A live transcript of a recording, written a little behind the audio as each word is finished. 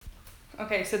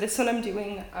Okay, so this is what I'm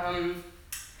doing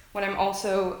when I'm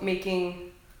also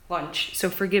making lunch.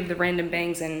 So forgive the random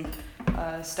bangs and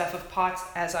stuff of pots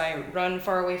as I run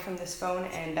far away from this phone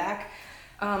and back.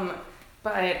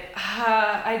 But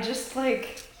I just I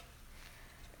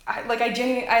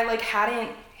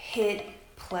hadn't hit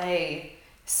play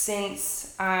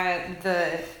since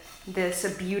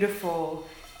this beautiful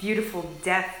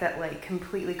death that like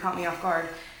completely caught me off guard.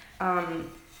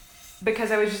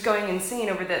 Because I was just going insane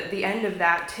over the end of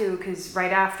that too, because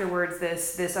right afterwards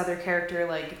this other character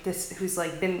who's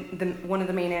like been one of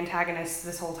the main antagonists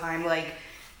this whole time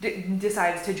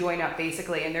decides to join up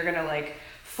basically, and they're gonna like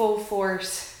full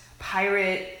force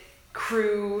pirate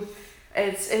crew.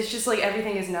 It's just like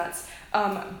everything is nuts.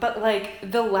 But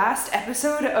like the last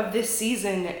episode of this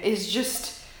season is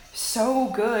just so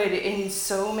good in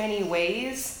so many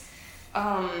ways,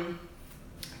 and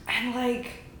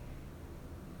like.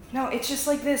 No, it's just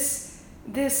like just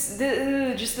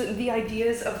the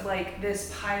ideas of like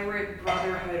this pirate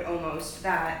brotherhood almost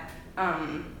that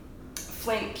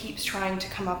Flint keeps trying to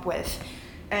come up with,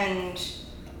 and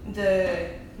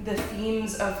the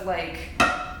themes of like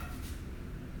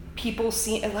people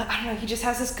see. I don't know. He just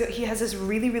has this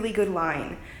really good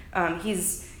line.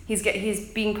 He's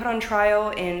being put on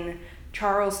trial in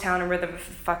Charlestown or where the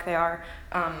fuck they are,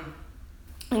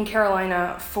 in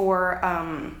Carolina for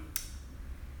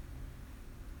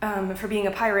being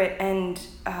a pirate, and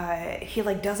he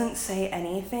like doesn't say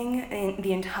anything in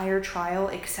the entire trial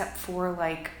except for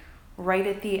like right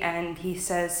at the end he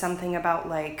says something about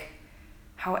like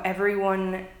how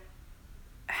everyone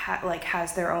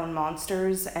has their own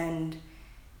monsters, and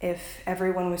if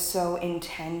everyone was so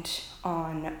intent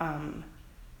on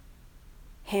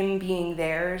him being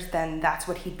theirs, then that's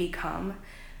what he'd become.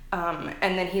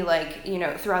 And then he like, you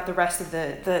know, throughout the rest of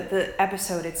the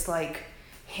episode it's like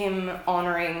him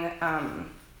honoring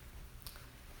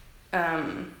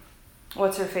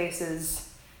what's her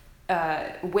face's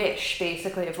wish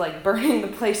basically of like burning the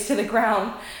place to the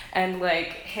ground, and like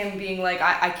him being like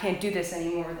I can't do this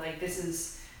anymore, like this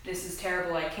is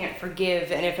terrible, I can't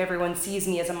forgive, and if everyone sees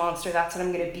me as a monster, that's what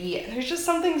I'm gonna be. And there's just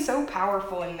something so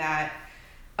powerful in that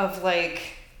of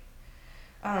like,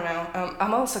 I don't know,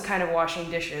 I'm also kind of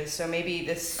washing dishes, so maybe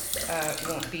this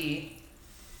won't be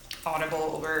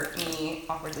audible over me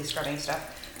awkwardly scrubbing stuff.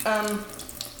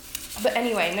 But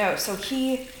anyway, no, but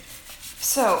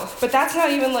that's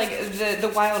not even like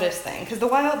the wildest thing, because the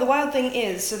wild thing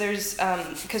is, so there's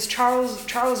because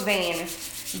Charles Vane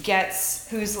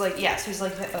who's like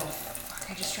oh fuck,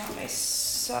 I just dropped my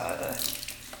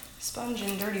sponge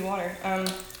in dirty water.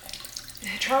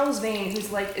 Charles Vane, who's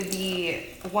like the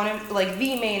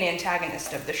main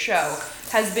antagonist of the show,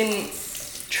 has been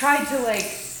tried to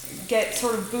like get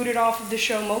sort of booted off of the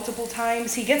show multiple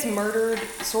times. He gets murdered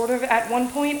sort of at one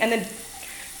point and then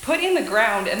put in the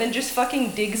ground and then just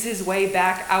fucking digs his way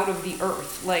back out of the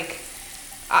earth. Like,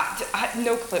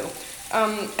 no clue.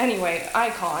 Anyway,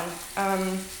 Icon.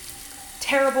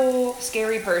 Terrible,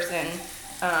 scary person.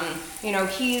 You know,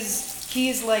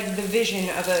 he's like the vision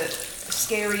of a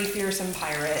scary, fearsome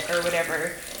pirate or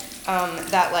whatever,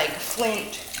 that like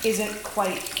Flint isn't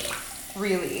quite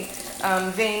really.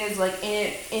 Vane is like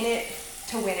in it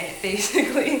to win it,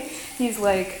 basically. He's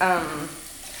like,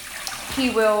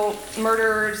 he will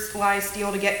murder, lie,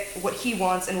 steal to get what he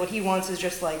wants, and what he wants is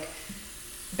just like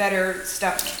better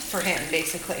stuff for him,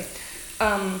 basically.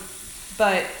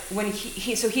 But when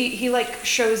he like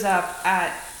shows up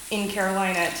in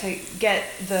Carolina to get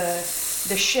the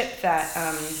ship that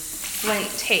Flint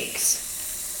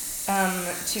takes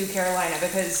to Carolina,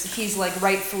 because he's like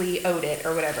rightfully owed it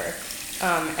or whatever.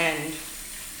 And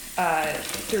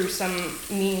through some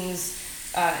means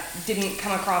didn't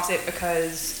come across it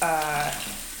because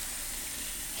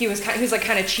he was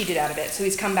kind of cheated out of it, so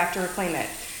he's come back to reclaim it.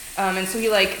 And so he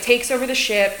like takes over the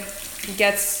ship,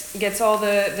 gets all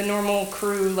the normal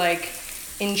crew like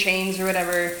in chains or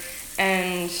whatever,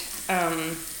 and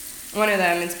one of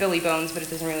them, it's Billy Bones, but it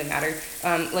doesn't really matter,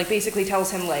 like basically tells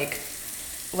him like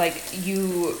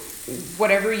you,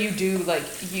 whatever you do, like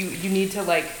you need to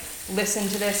like listen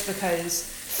to this, because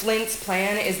Flint's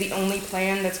plan is the only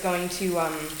plan that's going to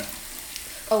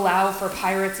allow for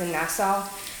pirates in Nassau.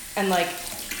 And like,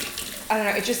 I don't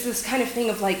know, it's just this kind of thing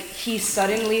of like he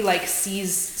suddenly like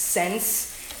sees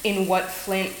sense in what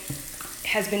Flint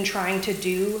has been trying to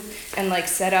do, and like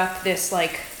set up this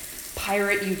like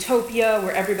pirate utopia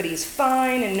where everybody's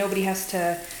fine and nobody has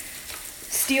to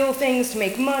steal things to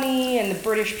make money, and the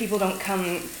British people don't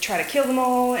come try to kill them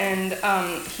all. And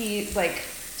he like,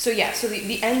 so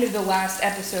the end of the last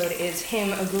episode is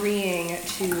him agreeing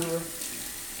to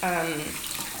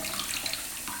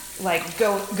like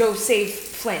go save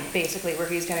Flint, basically, where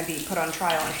he's gonna be put on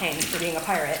trial and hanged for being a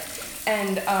pirate.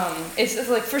 And it's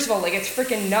like, first of all, like, it's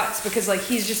freaking nuts, because like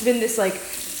he's just been this like,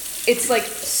 it's like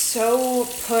so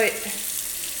put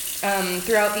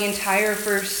throughout the entire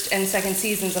first and second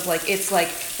seasons of like it's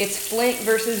Flint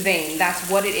versus Vane. That's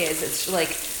what it is. It's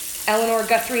like Eleanor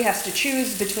Guthrie has to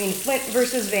choose between Flint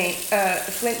versus Vane.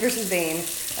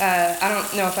 I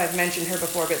don't know if I've mentioned her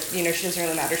before, but she doesn't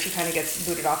really matter. She kind of gets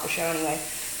booted off the show anyway.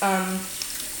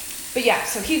 But yeah,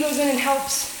 so he goes in and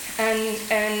helps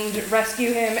and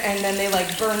rescue him, and then they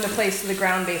like burn the place to the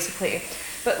ground basically.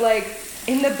 But like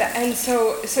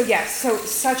so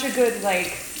such a good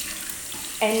like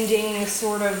ending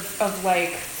sort of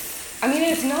like, I mean,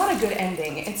 it's not a good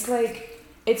ending. It's like,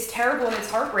 it's terrible and it's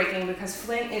heartbreaking, because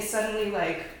Flint is suddenly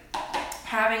like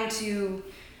having to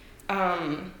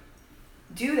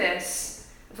do this,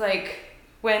 like,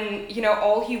 when,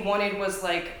 all he wanted was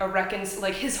like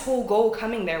like his whole goal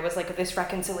coming there was like this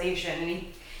reconciliation, and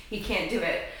he can't do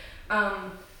it.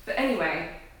 But anyway,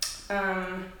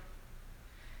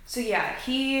 so yeah,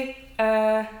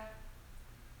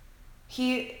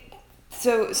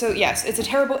 So yes, it's a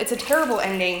terrible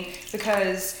ending,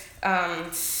 because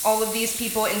all of these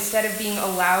people, instead of being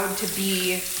allowed to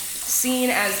be seen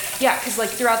as, because like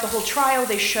throughout the whole trial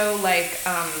they show like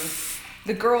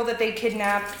the girl that they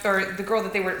kidnapped, or the girl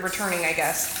that they were returning, I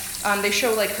guess. They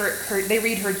show like they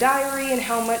read her diary and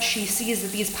how much she sees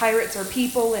that these pirates are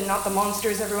people and not the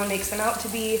monsters everyone makes them out to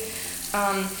be.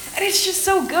 And it's just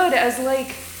so good as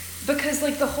like, because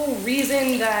like the whole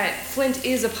reason that Flint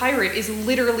is a pirate is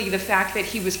literally the fact that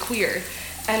he was queer,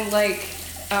 and like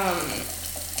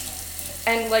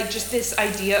just this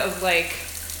idea of like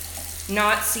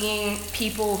not seeing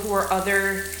people who are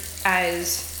other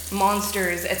as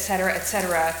monsters, etc.,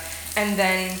 etc. And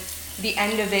then the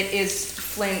end of it is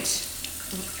Flint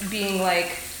being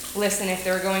like, listen, if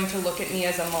they're going to look at me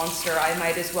as a monster, I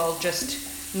might as well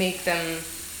just make them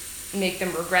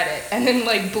regret it, and then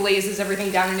like blazes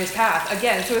everything down in his path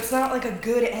again. So it's not like a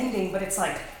good ending, but it's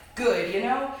like good,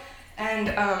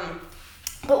 and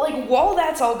but like while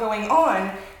that's all going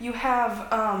on, you have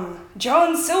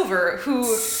John Silver, who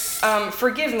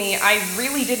forgive me, I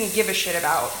really didn't give a shit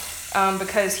about,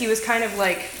 because he was kind of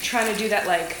like trying to do that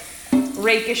like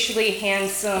rakishly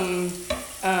handsome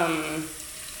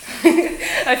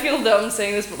I feel dumb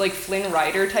saying this, but like Flynn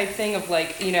Rider type thing of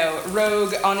like,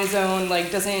 rogue on his own,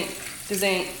 like doesn't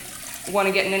want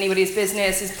to get in anybody's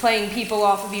business, is playing people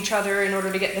off of each other in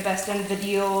order to get the best end of the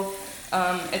deal,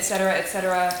 etc.,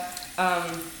 etc.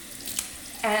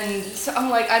 And so I'm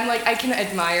like, I can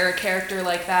admire a character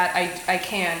like that, I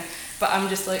can, but I'm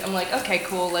like, okay,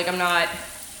 cool, like I'm not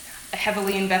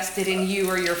heavily invested in you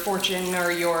or your fortune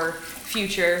or your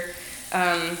future.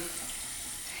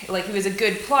 Like he was a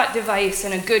good plot device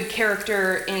and a good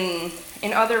character in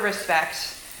other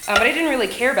respects, but I didn't really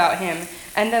care about him.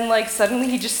 And then like suddenly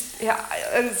he just,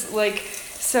 it's like,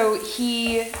 so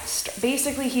he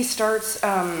starts,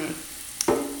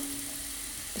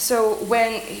 so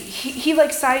when he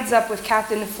like sides up with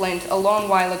Captain Flint a long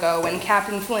while ago, when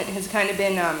Captain Flint has kind of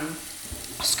been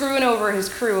screwing over his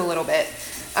crew a little bit,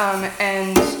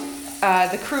 and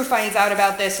the crew finds out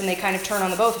about this and they kind of turn on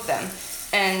the both of them.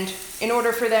 And in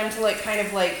order for them to like kind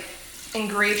of like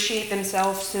ingratiate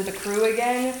themselves to the crew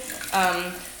again,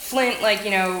 Flint like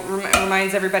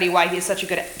reminds everybody why he's such a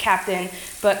good captain,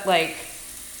 but like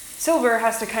Silver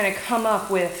has to kind of come up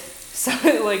with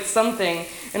something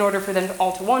in order for them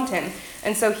all to want him.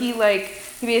 And so he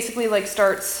basically like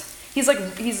starts. He's like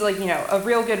a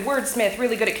real good wordsmith,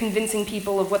 really good at convincing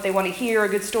people of what they want to hear, a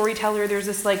good storyteller. There's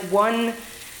this like one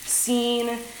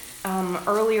scene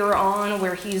earlier on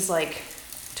where he's like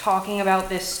talking about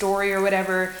this story or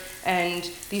whatever,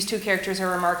 and these two characters are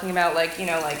remarking about like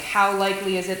how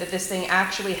likely is it that this thing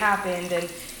actually happened,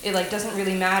 and it like doesn't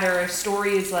really matter. A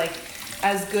story is like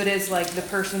as good as like the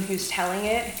person who's telling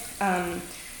it,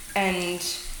 and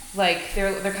like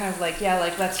they're kind of like, yeah,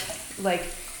 like let's like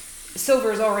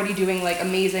Silver's already doing like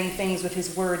amazing things with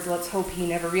his words, let's hope he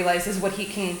never realizes what he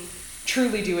can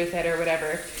truly do with it or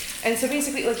whatever. And so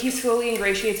basically like he slowly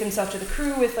ingratiates himself to the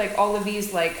crew with like all of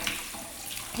these like,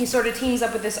 he sort of teams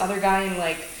up with this other guy and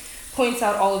like points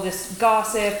out all of this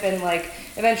gossip, and like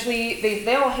eventually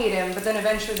they all hate him, but then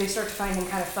eventually they start to find him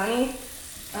kind of funny,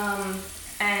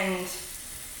 and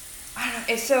I don't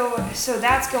know, so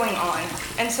that's going on.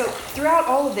 And so throughout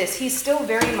all of this, he's still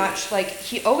very much like,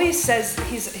 he always says,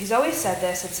 he's always said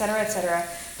this, etc.,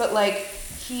 but like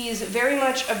he's very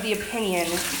much of the opinion,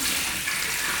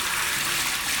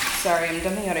 sorry, I'm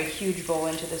dumping out a huge bowl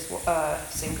into this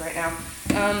sink right now.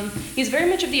 He's very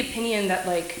much of the opinion that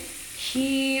like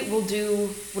he will do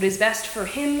what is best for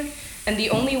him, and the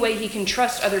only way he can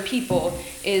trust other people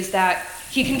is that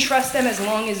he can trust them as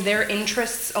long as their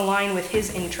interests align with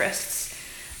his interests.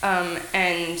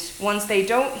 And once they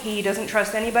don't, he doesn't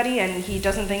trust anybody, and he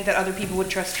doesn't think that other people would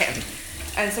trust him.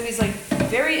 And so he's like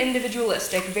very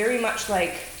individualistic, very much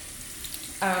like,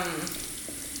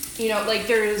 like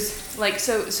there's like,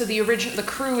 so the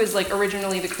crew is like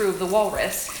originally the crew of the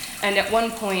Walrus, and at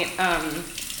one point,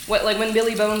 when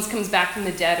Billy Bones comes back from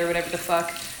the dead or whatever the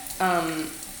fuck,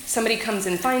 somebody comes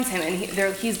and finds him, and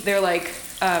they're like,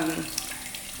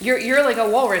 you're like a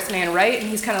walrus man, right? And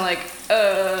he's kind of like,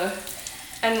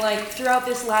 and like throughout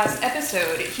this last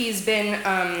episode, he's been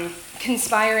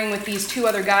conspiring with these two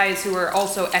other guys who are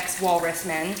also ex-walrus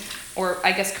men, or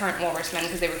I guess current walrus men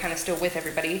because they were kind of still with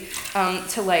everybody,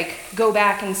 to like go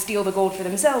back and steal the gold for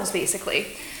themselves,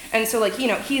 basically. And so like,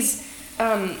 he's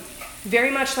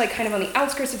very much like kind of on the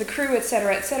outskirts of the crew,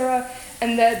 etc., etc.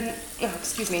 And then,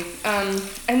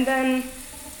 and then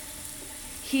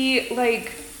he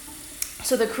like,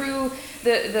 so the crew,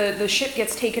 the ship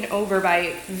gets taken over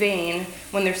by Vane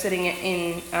when they're sitting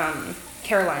in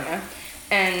Carolina,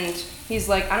 and he's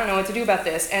like, I don't know what to do about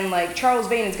this, and like Charles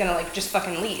Vane is gonna like just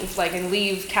fucking leave, like, and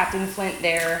leave Captain Flint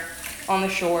there on the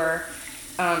shore,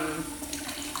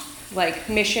 like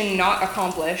mission not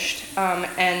accomplished,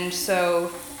 and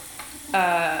so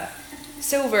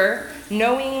Silver,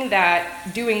 knowing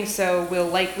that doing so will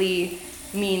likely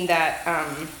mean that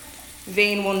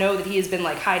Vane will know that he has been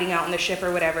like hiding out on the ship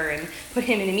or whatever and put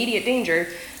him in immediate danger,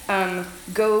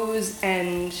 goes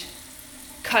and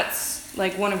cuts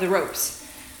like one of the ropes.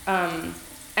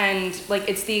 And like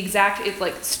it's the exact, it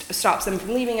like stops them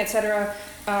from leaving, etc.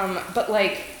 But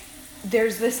like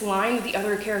there's this line that the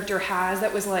other character has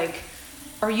that was like,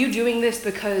 are you doing this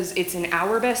because it's in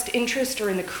our best interest or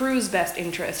in the crew's best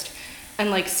interest? And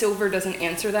like Silver doesn't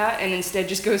answer that and instead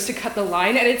just goes to cut the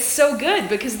line, and it's so good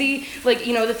because the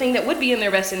thing that would be in their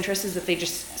best interest is that they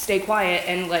just stay quiet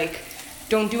and like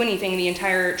don't do anything the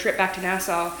entire trip back to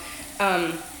Nassau.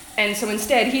 And so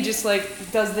instead he just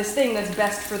like does this thing that's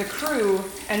best for the crew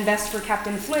and best for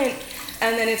Captain Flint,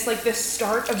 and then it's like the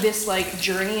start of this like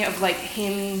journey of like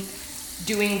him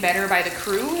doing better by the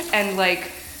crew and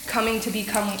like coming to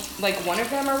become like one of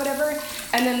them or whatever.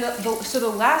 And then the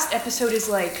last episode is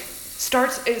like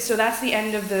starts, so that's the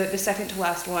end of the second to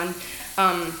last one,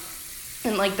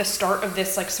 and like the start of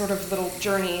this like sort of little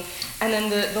journey. And then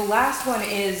the last one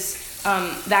is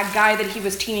that guy that he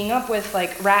was teaming up with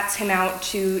like rats him out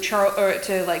to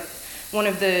to like one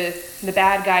of the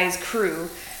bad guy's crew,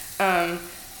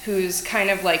 who's kind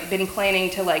of like been planning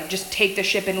to like just take the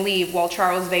ship and leave while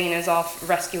Charles Vane is off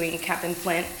rescuing Captain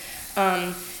Flint.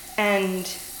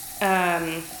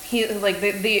 He like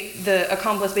the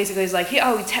accomplice basically is like,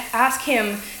 ask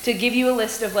him to give you a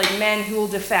list of like men who will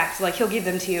defect, like he'll give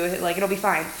them to you, like it'll be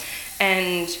fine.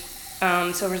 And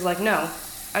Silver's like, no,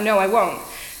 I won't.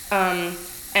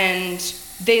 And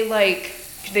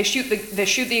they shoot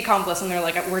the accomplice, and they're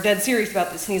like, we're dead serious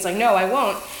about this, and he's like, no, I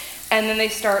won't. And then they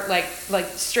start like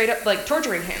straight up like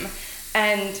torturing him,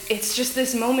 and it's just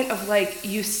this moment of like,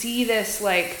 you see this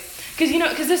like,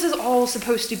 because this is all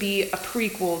supposed to be a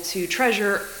prequel to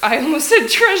Treasure. I almost said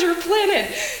Treasure Planet.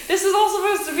 This is all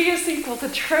supposed to be a sequel to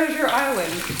Treasure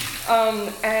Island.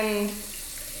 And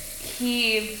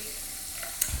he,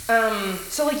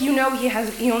 so like he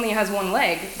only has one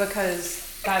leg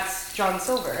because that's John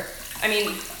Silver. I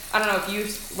mean, I don't know if you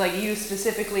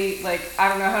specifically, like, I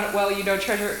don't know how well you know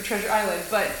Treasure Island,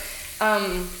 but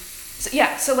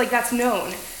so like that's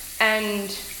known.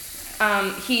 And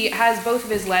he has both of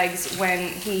his legs when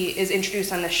he is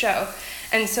introduced on the show.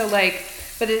 And so like,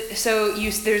 there's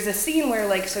a scene where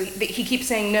like, so he keeps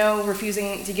saying no,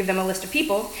 refusing to give them a list of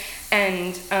people,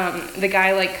 and a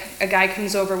guy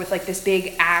comes over with like this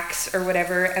big axe or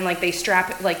whatever, and like they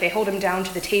hold him down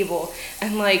to the table,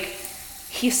 and like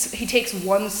he takes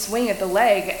one swing at the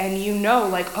leg, and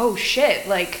like, oh shit,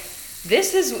 like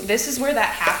this is where that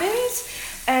happens.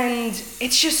 And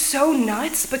it's just so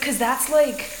nuts because that's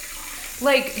like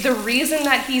the reason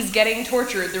that he's getting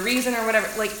tortured, the reason or whatever,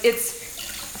 like it's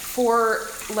for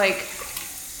like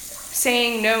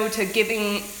saying no to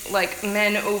giving like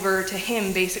men over to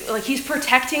him, basically. Like he's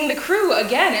protecting the crew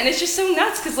again, and it's just so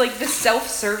nuts because like this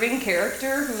self-serving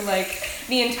character who like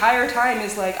the entire time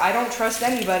is like, I don't trust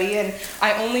anybody and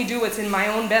I only do what's in my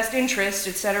own best interest,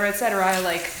 etc., etc. I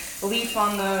like leap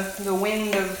on the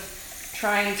wind of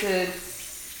trying to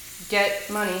get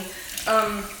money,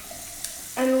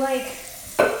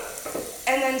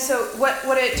 and then so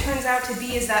what it turns out to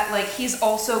be is that like he has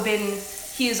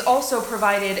also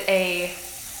provided a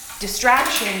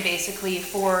distraction basically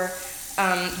for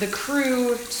the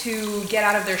crew to get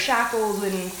out of their shackles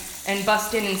and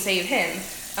bust in and save him.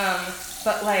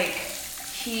 But like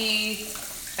he,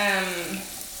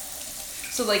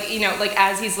 so like, you know, like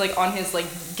as he's like on his like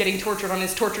getting tortured on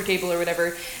his torture table or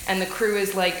whatever, and the crew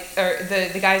is like, or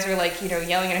the guys are like, you know,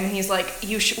 yelling at him, and he's like,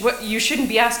 you shouldn't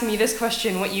be asking me this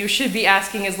question. What you should be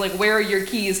asking is like, where are your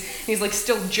keys? And he's like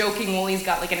still joking while he's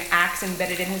got like an axe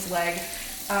embedded in his leg.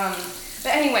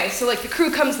 But anyway, so like the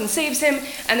crew comes and saves him,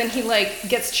 and then he like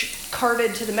gets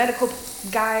carted to the medical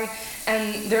guy,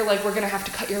 and they're like, we're gonna have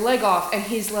to cut your leg off, and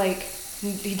he's like,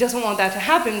 he doesn't want that to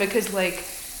happen because like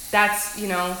that's, you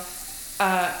know,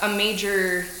 a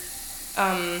major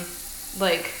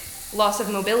like loss of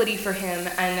mobility for him,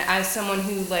 and as someone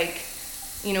who like,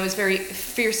 you know, is very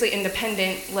fiercely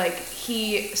independent, like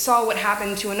he saw what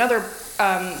happened to another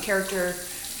character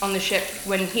on the ship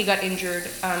when he got injured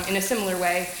in a similar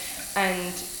way,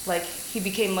 and like he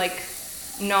became like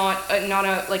not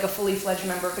a fully fledged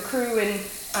member of the crew, and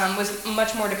was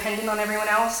much more dependent on everyone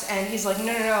else. And he's like,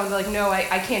 no, like, no,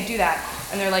 I can't do that.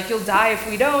 And they're like, you'll die if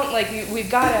we don't, like we've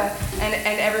gotta, and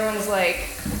everyone's like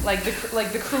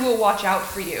the crew will watch out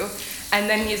for you. And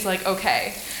then he's like,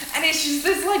 okay. And it's just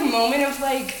this like moment of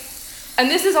like, and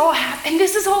this is all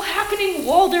happening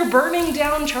while they're burning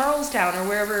down Charlestown or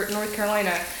wherever, North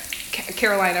Carolina,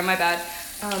 my bad.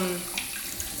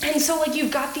 And so like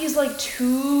you've got these like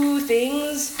two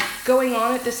things going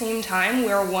on at the same time,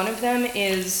 where one of them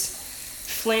is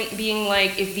Flint being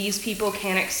like, if these people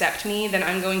can't accept me, then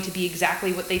I'm going to be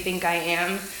exactly what they think I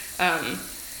am.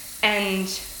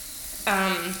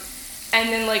 And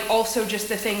then like also just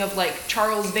the thing of like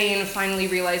Charles Vane finally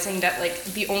realizing that like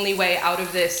the only way out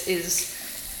of this is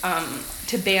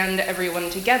to band everyone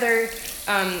together,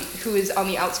 who is on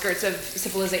the outskirts of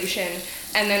civilization.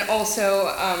 And then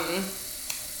also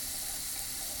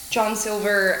John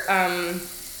Silver,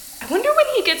 I wonder when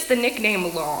he gets the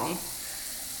nickname Long.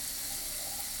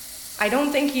 I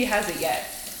don't think he has it yet.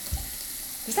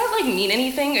 Does that like mean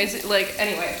anything? Is it like,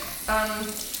 anyway.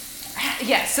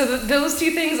 Yeah, so those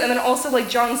two things, and then also like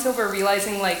John Silver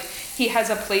realizing like he has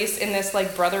a place in this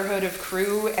like brotherhood of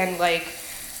crew, and like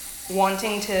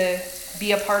wanting to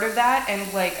be a part of that,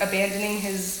 and like abandoning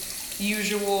his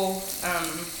usual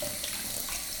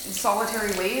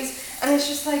solitary ways. And it's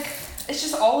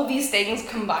just all of these things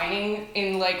combining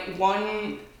in like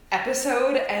one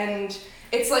episode, and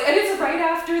it's right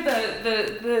after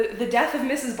the death of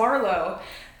Mrs. Barlow.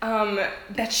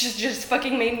 That's just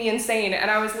fucking made me insane. And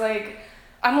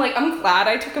I'm glad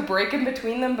I took a break in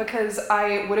between them, because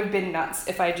I would have been nuts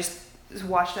if I just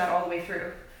watched that all the way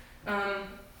through.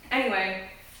 Anyway,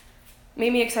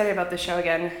 made me excited about this show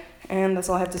again, and that's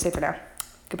all I have to say for now.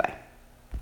 Goodbye.